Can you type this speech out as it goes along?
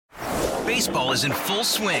Baseball is in full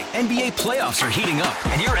swing. NBA playoffs are heating up,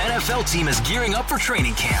 and your NFL team is gearing up for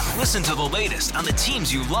training camp. Listen to the latest on the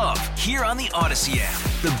teams you love here on the Odyssey app.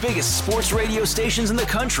 The biggest sports radio stations in the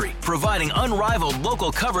country, providing unrivaled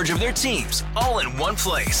local coverage of their teams, all in one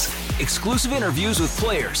place. Exclusive interviews with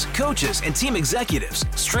players, coaches, and team executives,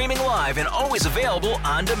 streaming live and always available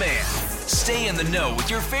on demand. Stay in the know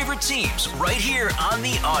with your favorite teams right here on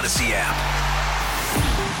the Odyssey app.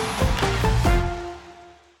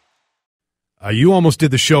 You almost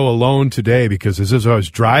did the show alone today because as I was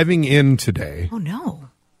driving in today, oh no,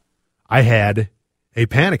 I had a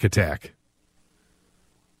panic attack,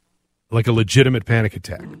 like a legitimate panic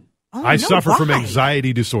attack. Oh, I no, suffer from why?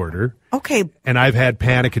 anxiety disorder. Okay. And I've had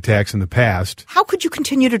panic attacks in the past. How could you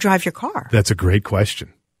continue to drive your car? That's a great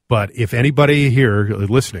question. But if anybody here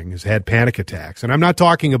listening has had panic attacks, and I'm not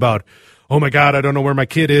talking about, oh my God, I don't know where my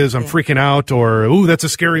kid is, I'm freaking out, or, ooh, that's a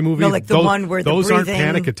scary movie. No, like the one where those the aren't breathing,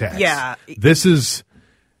 panic attacks. Yeah. This is,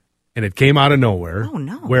 and it came out of nowhere. Oh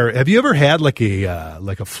no. Where, have you ever had like a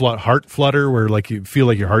heart flutter where like you feel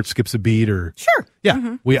like your heart skips a beat or? Sure. Yeah.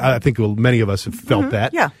 Mm-hmm. I think many of us have felt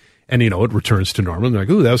that. Yeah. And, it returns to normal. And like,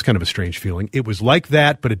 ooh, that was kind of a strange feeling. It was like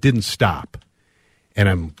that, but it didn't stop.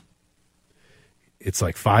 And it's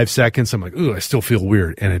like 5 seconds. I'm like, ooh, I still feel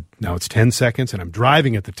weird. And now it's 10 seconds, and I'm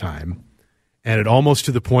driving at the time. And it almost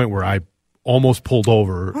to the point where I almost pulled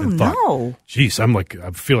over and thought, geez, I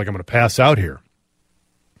feel like I'm going to pass out here.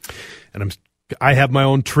 And I have my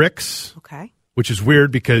own tricks. Okay. Which is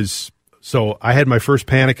weird because, so I had my first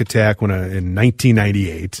panic attack in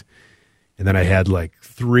 1998. And then I had like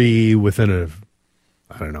 3 within a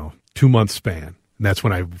 2-month span. And that's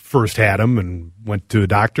when I first had them and went to a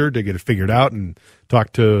doctor to get it figured out and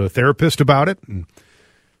talked to a therapist about it. And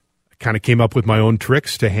I kind of came up with my own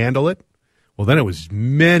tricks to handle it. Well, then it was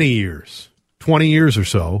many years, 20 years or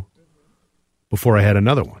so, before I had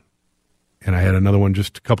another one. And I had another one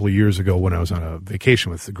just a couple of years ago when I was on a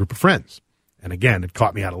vacation with a group of friends. And again, it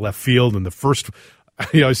caught me out of left field. And the first,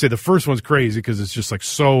 I say the first one's crazy because it's just like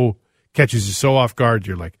catches you so off guard.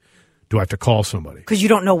 You're like, do I have to call somebody? Because you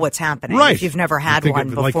don't know what's happening. Right. If you've never had one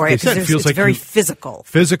before. Like said, it feels like very physical.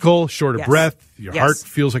 Physical, short of breath. Your heart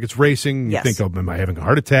feels like it's racing. You Yes. think, oh, am I having a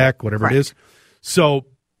heart attack? Whatever Right. it is. So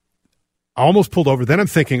I almost pulled over. Then I'm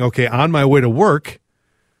thinking, okay, on my way to work,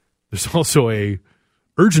 there's also a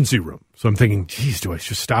urgency room. So I'm thinking, geez, do I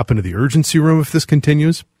just stop into the urgency room if this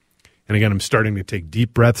continues? And again, I'm starting to take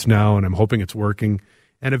deep breaths now, and I'm hoping it's working.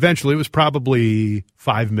 And eventually, it was probably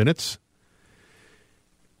 5 minutes,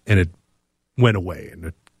 and it went away.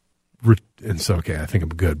 And so, okay, I think I'm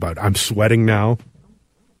good. But I'm sweating now,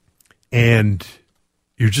 and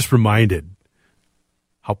you're just reminded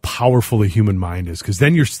how powerful the human mind is. Because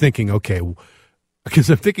then you're thinking, okay, because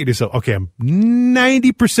I'm thinking to yourself, okay, I'm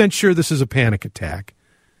 90% sure this is a panic attack.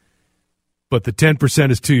 But the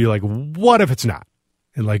 10% is too, you're like, what if it's not?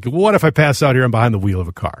 And like, what if I pass out here and behind the wheel of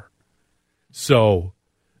a car? So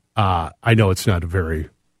I know it's not a very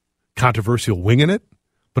controversial wing in it,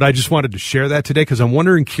 but I just wanted to share that today because I'm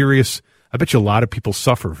wondering, curious, I bet you a lot of people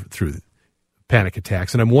suffer through panic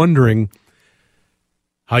attacks, and I'm wondering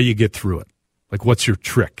how you get through it. Like, what's your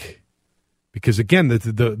trick? Because, again,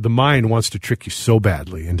 the mind wants to trick you so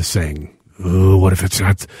badly into saying, oh, what if it's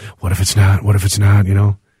not? What if it's not? What if it's not?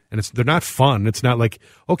 And they're not fun. It's not like,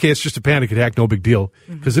 okay, it's just a panic attack, no big deal.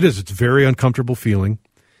 Because it is. It's a very uncomfortable feeling.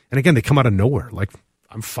 And, again, they come out of nowhere. Like,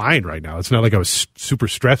 I'm fine right now. It's not like I was super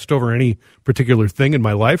stressed over any particular thing in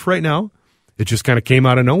my life right now. It just kind of came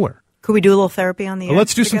out of nowhere. Could we do a little therapy on the air? Well,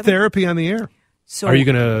 let's do some together? therapy on the air. So, are you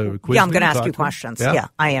going to quiz Yeah, I'm me going to and ask you talk to me? questions. Yeah. Yeah,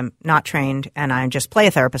 I am not trained, and I just play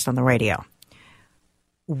a therapist on the radio.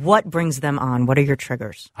 What brings them on? What are your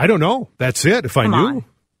triggers? I don't know. That's it. If I Come knew. on.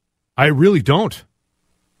 I really don't.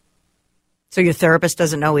 So your therapist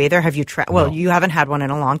doesn't know either? Have you Well, you haven't had one in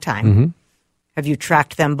a long time. Mm-hmm. Have you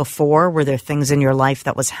tracked them before? Were there things in your life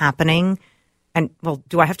that was happening? And, well,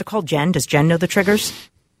 do I have to call Jen? Does Jen know the triggers?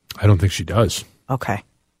 I don't think she does. Okay.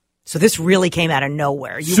 So this really came out of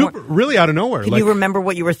nowhere. Really out of nowhere. Can you remember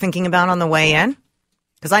what you were thinking about on the way in?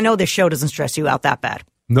 Because I know this show doesn't stress you out that bad.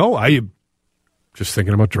 No, I just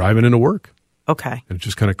thinking about driving into work. Okay. And it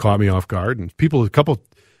just kind of caught me off guard. And a couple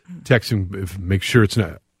texting, make sure it's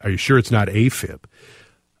not, are you sure it's not AFib?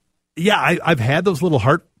 Yeah, I've had those little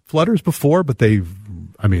heart flutters before, but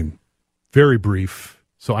very brief.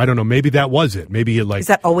 So I don't know. Maybe that was it. Maybe it Is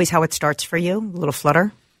that always how it starts for you? A little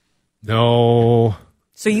flutter? No.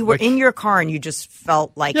 So you were in your car and you just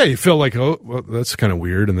felt like... Yeah, you feel like, oh, well, that's kind of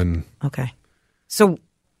weird. And then... Okay. So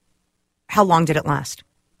how long did it last?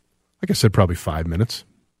 Like I said, probably 5 minutes.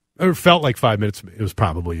 It felt like 5 minutes. It was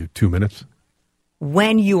probably 2 minutes.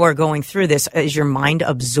 when you are going through this, is your mind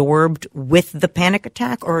absorbed with the panic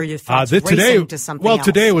attack, or are your thoughts racing to something else?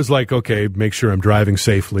 Today it was like, okay, make sure I'm driving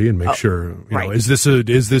safely and make sure, you know, is this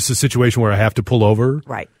a situation where I have to pull over?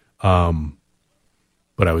 Right.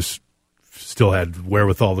 But I still had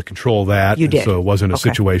wherewithal to control that. You did. So it wasn't a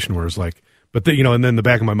situation where it's like, and then in the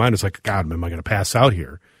back of my mind, it's like, God, am I going to pass out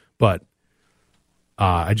here? But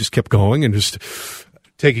I just kept going, and just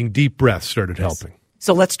taking deep breaths started helping.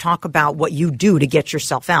 So let's talk about what you do to get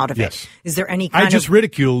yourself out of it. Is there any kind I just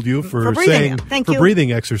ridiculed you for breathing, saying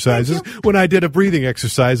breathing exercises when I did a breathing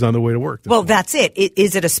exercise on the way to work. Well, that's it.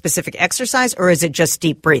 Is it a specific exercise, or is it just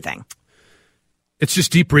deep breathing? It's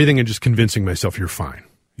just deep breathing and just convincing myself you're fine.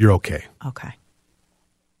 You're okay. Okay.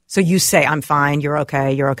 So you say, I'm fine, you're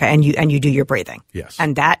okay, and you do your breathing. Yes.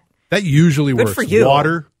 And that usually works. For you.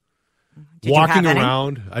 Water. Did Walking you have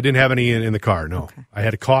around. I didn't have any in the car, no. Okay. I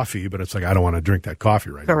had a coffee, but it's like, I don't want to drink that coffee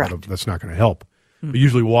right Correct. now. That's not going to help. But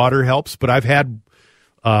usually water helps, but I've had,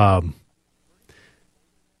 I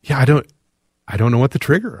don't know what the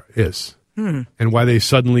trigger is and why they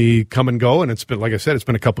suddenly come and go. And it's been, like I said, it's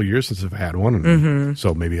been a couple of years since I've had one. And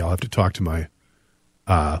so maybe I'll have to talk to my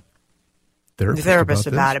therapist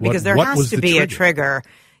about it, because there has to be a trigger.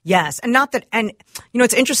 Yes. And not that, and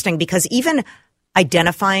it's interesting because even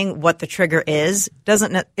identifying what the trigger is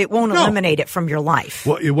it won't eliminate it from your life.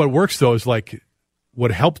 Well, what works though is like,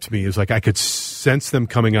 what helped me is like I could sense them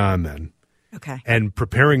coming on then. Okay. And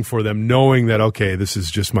preparing for them, knowing that, okay, this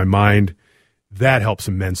is just my mind, that helps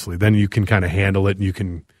immensely. Then you can kind of handle it,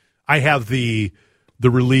 and I have the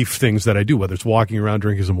relief things that I do, whether it's walking around,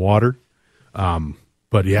 drinking some water.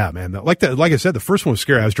 But yeah, man, like I said, the first one was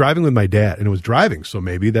scary. I was driving with my dad, and it was driving, so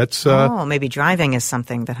maybe that's... maybe driving is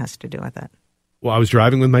something that has to do with it. Well, I was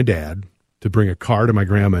driving with my dad to bring a car to my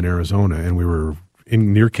grandma in Arizona, and we were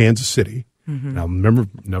near Kansas City. And I'll never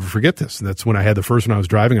forget this. And that's when I had the first one I was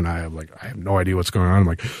driving, and I have no idea what's going on. I'm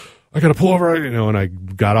like, I got to pull over, and I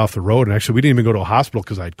got off the road. And actually, we didn't even go to a hospital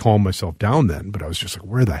because I'd calmed myself down then. But I was just like,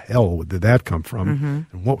 where the hell did that come from?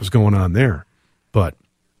 And what was going on there? But,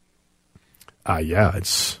 they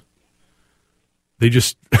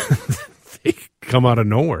just, they come out of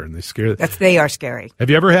nowhere, and they scare. They are scary. Have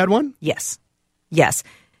you ever had one? Yes.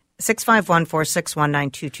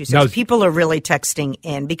 651-461-9226. People are really texting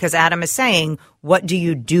in because Adam is saying, what do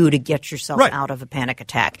you do to get yourself out of a panic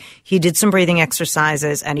attack? He did some breathing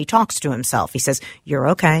exercises, and he talks to himself. He says, you're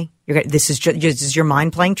okay. This is your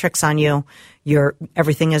mind playing tricks on you.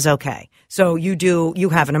 Everything is okay. So you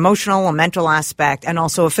have an emotional, a mental aspect, and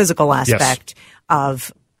also a physical aspect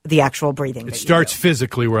of the actual breathing. It starts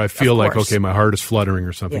physically, where I feel like, okay, my heart is fluttering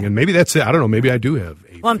or something. And maybe that's it. I don't know. Maybe I do have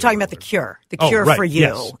I'm talking about the cure. The cure for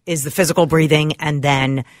you is the physical breathing, and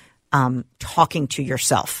then talking to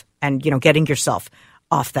yourself and, getting yourself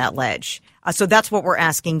off that ledge. So that's what we're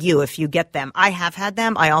asking you if you get them. I have had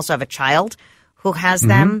them. I also have a child who has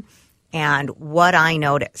them. And what I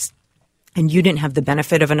noticed, and you didn't have the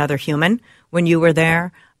benefit of another human when you were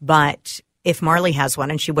there, but if Marley has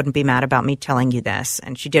one, and she wouldn't be mad about me telling you this,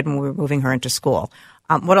 and she did when we were moving her into school,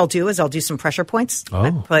 what I'll do is I'll do some pressure points. I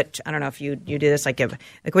don't know if you do this, like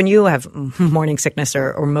when you have morning sickness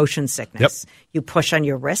or motion sickness, you push on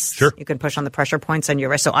your wrists. Sure. You can push on the pressure points on your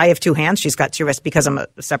wrist. So I have two hands. She's got two wrists because I'm a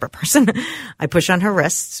separate person. I push on her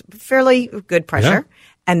wrists, fairly good pressure,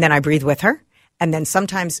 and then I breathe with her. And then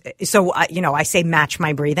sometimes, I say match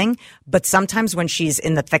my breathing, but sometimes when she's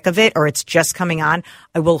in the thick of it or it's just coming on,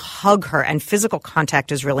 I will hug her. And physical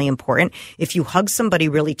contact is really important. If you hug somebody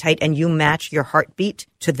really tight and you match your heartbeat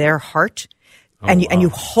to their heart, and you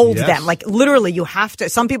hold them, like literally you have to,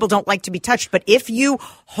 some people don't like to be touched, but if you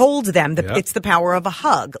hold them, it's the power of a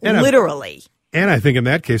hug, literally. And I think in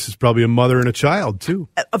that case, it's probably a mother and a child, too.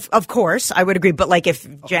 Of course, I would agree. But like if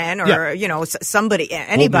Jen or, somebody,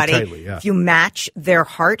 anybody, if you match their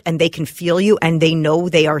heart and they can feel you and they know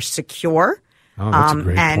they are secure. Oh, that's a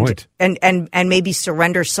great point. And maybe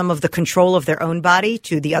surrender some of the control of their own body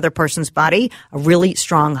to the other person's body, a really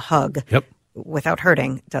strong hug without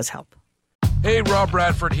hurting does help. Hey, Rob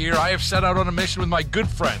Bradford here. I have set out on a mission with my good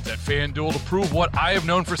friends at FanDuel to prove what I have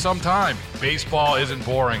known for some time. Baseball isn't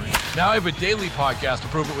boring. Now I have a daily podcast to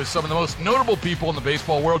prove it with some of the most notable people in the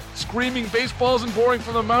baseball world, screaming baseball isn't boring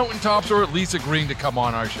from the mountaintops, or at least agreeing to come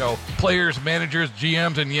on our show. Players, managers,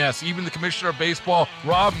 GMs, and yes, even the commissioner of baseball,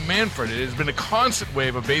 Rob Manfred. It has been a constant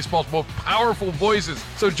wave of baseball's most powerful voices.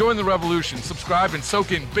 So join the revolution. Subscribe and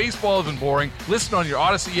soak in Baseball Isn't Boring. Listen on your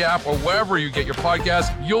Odyssey app or wherever you get your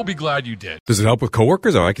podcasts. You'll be glad you did. Does it help with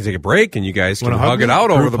coworkers? Oh, I can take a break and you guys can Wanna hug hug it me?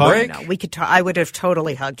 out over the Group hug? break. No, we could. I would have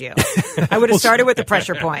totally hugged you. I would have started with the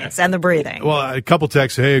pressure points and the breathing. Well, a couple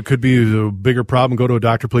texts. Hey, it could be a bigger problem. Go to a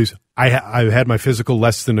doctor, please. I had my physical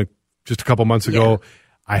less than just a couple months ago.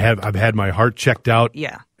 Yeah. I've had my heart checked out.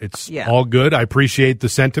 Yeah. It's Yeah. all good. I appreciate the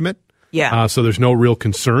sentiment. Yeah. So there's no real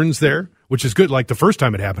concerns there, which is good. Like the first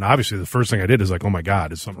time it happened, obviously the first thing I did is like, oh my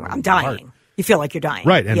God, is something wrong I'm with my heart? dying. You feel like you're dying.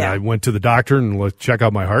 Right. And yeah. I went to the doctor and let's check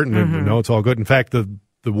out my heart, and no, it's all good. In fact, the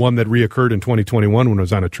one that reoccurred in 2021 when I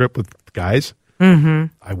was on a trip with guys,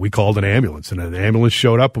 we called an ambulance, and an ambulance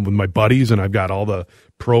showed up and with my buddies, and I've got all the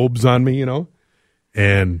probes on me,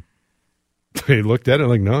 and they looked at it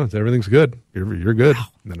like, no, everything's good. You're good.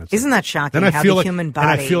 And then Isn't that shocking? then I how feel the like, human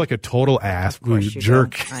body. and I feel like a total ass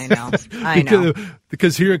jerk. Do. I know. I know.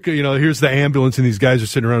 because here, here's the ambulance, and these guys are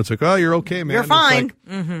sitting around. It's like, oh, you're okay, man. You're It's fine.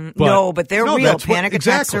 like, No, but they're real. that's what- Panic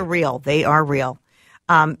attacks exactly. are real. They are real.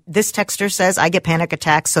 This texter says, I get panic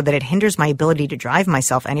attacks so that it hinders my ability to drive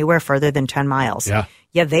myself anywhere further than 10 miles. Yeah.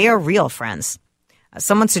 Yeah, they are real, friends.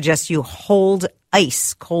 Someone suggests you hold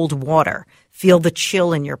ice, cold water, feel the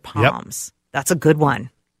chill in your palms. That's a good one.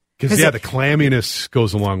 Because, the clamminess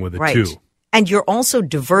goes along with it, Right. too. And you're also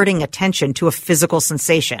diverting attention to a physical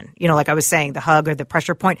sensation. Like I was saying, the hug or the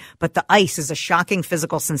pressure point, but the ice is a shocking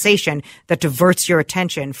physical sensation that diverts your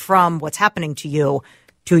attention from what's happening to you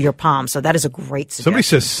to your palm. So that is a great suggestion. Somebody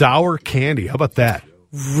says sour candy. How about that?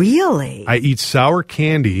 Really? I eat sour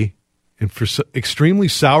candy, and extremely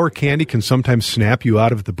sour candy can sometimes snap you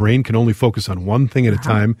out of it. The brain can only focus on one thing at a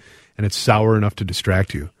time, and it's sour enough to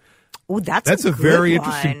distract you. Oh, that's a good very one.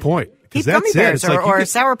 interesting point. Keep That's gummy bears it. It's like or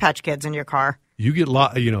Sour Patch Kids in your car. You get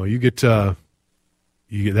that's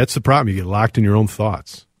the problem. You get locked in your own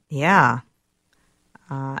thoughts. Yeah.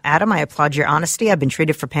 Adam, I applaud your honesty. I've been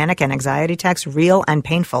treated for panic and anxiety attacks, real and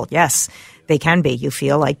painful. Yes, they can be. You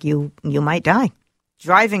feel like you might die.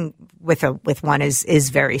 Driving with one is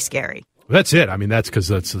very scary. That's it. I mean, that's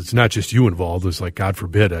because it's not just you involved. It's like, God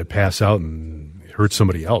forbid, I pass out and hurt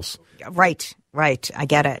somebody else. Right. I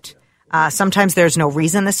get it. Sometimes there's no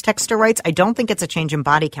reason, this texter writes. I don't think it's a change in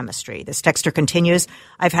body chemistry. This texter continues,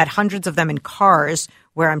 I've had hundreds of them in cars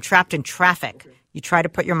where I'm trapped in traffic. You try to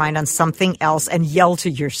put your mind on something else and yell to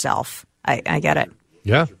yourself. I get it.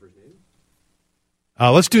 Yeah.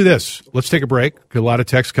 Let's do this. Let's take a break. A lot of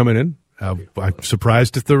texts coming in. I'm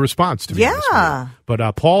surprised at the response, to be honest with you.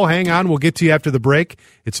 But Paul, hang on. We'll get to you after the break.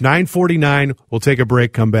 It's 9:49. We'll take a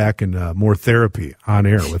break, come back, and more therapy on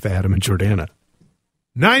air with Adam and Jordana.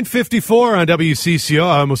 9:54 on WCCO.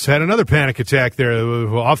 I almost had another panic attack there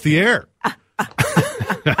off the air.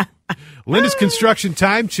 Linda's Construction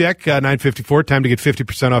Time Check, 9:54. Time to get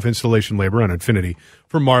 50% off installation labor on Infinity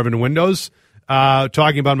for Marvin Windows.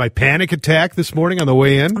 Talking about my panic attack this morning on the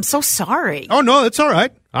way in. I'm so sorry. Oh, no, that's all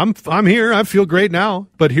right. I'm here. I feel great now.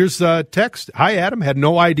 But here's the text. Hi, Adam. Had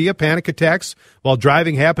no idea panic attacks while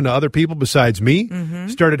driving happened to other people besides me.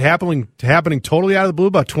 Started happening totally out of the blue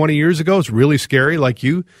about 20 years ago. It's really scary. Like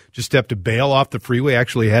you, just have to bail off the freeway.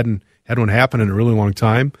 Actually hadn't had one happen in a really long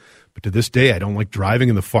time. But to this day, I don't like driving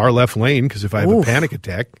in the far left lane because if I have a panic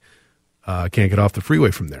attack, I can't get off the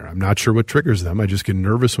freeway from there. I'm not sure what triggers them. I just get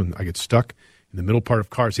nervous when I get stuck in the middle part of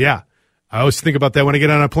cars. Yeah. I always think about that when I get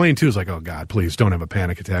on a plane, too. It's like, oh, God, please don't have a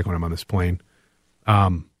panic attack when I'm on this plane. I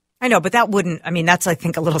know, but that's, I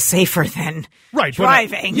think, a little safer than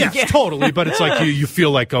driving. Yes, totally. But it's like you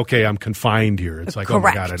feel like, okay, I'm confined here. It's like,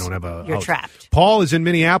 Correct. Oh, my God, I don't have a You're house. trapped. Paul is in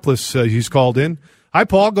Minneapolis. He's called in. Hi,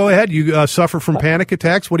 Paul. Go ahead. You suffer from panic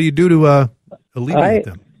attacks. What do you do to alleviate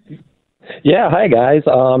them? Yeah, hi guys.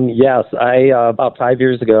 Yes, I about 5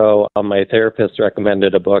 years ago, my therapist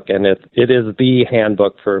recommended a book, and it is the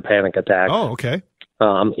handbook for panic attacks. Oh, okay.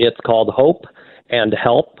 It's called Hope and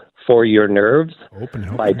Help for Your Nerves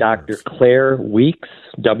by Dr. Claire Weekes,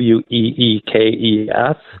 Weekes,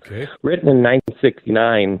 written in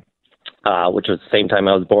 1969. Which was the same time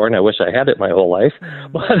I was born. I wish I had it my whole life.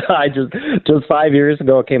 But I just 5 years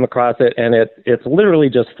ago came across it, and it's literally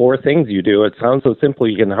just 4 things you do. It sounds so simple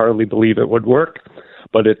you can hardly believe it would work,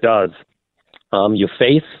 but it does. You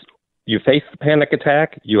face the panic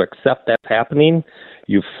attack, you accept that's happening,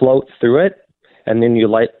 you float through it, and then you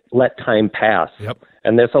let time pass. Yep.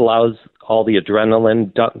 And this allows all the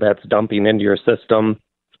adrenaline that's dumping into your system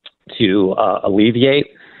to alleviate.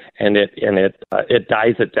 And it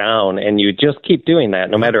dies it down, and you just keep doing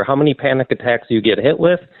that. No matter how many panic attacks you get hit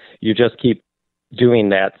with, you just keep doing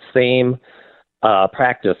that same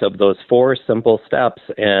practice of those 4 simple steps.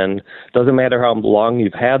 And it doesn't matter how long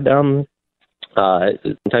you've had them.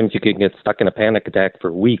 Sometimes you can get stuck in a panic attack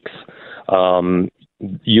for weeks.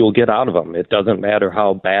 you'll get out of them. It doesn't matter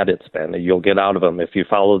how bad it's been. You'll get out of them if you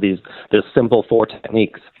follow this simple 4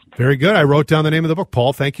 techniques. Very good. I wrote down the name of the book.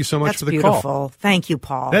 Paul, thank you so much for the beautiful. call. Thank you,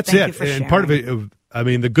 Paul. That's thank it. You for and sharing. part of it, I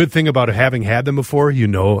mean, the good thing about having had them before, I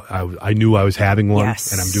knew I was having one,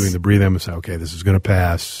 yes. and I'm doing the breathing. I'm saying, okay, this is going to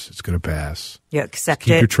pass. It's going to pass. You accept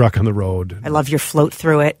Keep it. your truck on the road. I love your float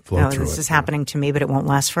through it. This is happening to me, but it won't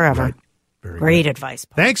last forever. Right. Very Great good. advice,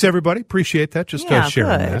 Paul. Thanks, everybody. Appreciate that. Just sharing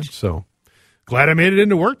good. that. So glad I made it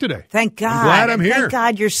into work today. Thank God. I'm glad I'm here. Thank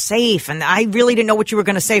God you're safe. And I really didn't know what you were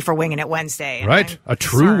going to say for Wingin' It Wednesday. Right. A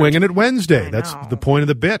true Wingin' It Wednesday. That's the point of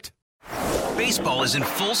the bit. Baseball is in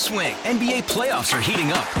full swing. NBA playoffs are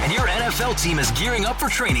heating up, and your NFL team is gearing up for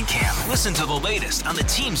training camp. Listen to the latest on the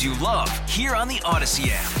teams you love here on the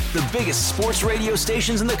Odyssey app. The biggest sports radio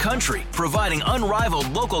stations in the country, providing unrivaled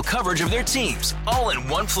local coverage of their teams, all in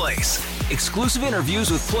one place. Exclusive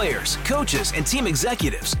interviews with players, coaches, and team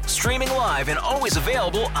executives, streaming live and always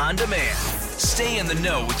available on demand. Stay in the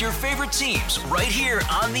know with your favorite teams right here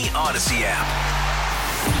on the Odyssey app.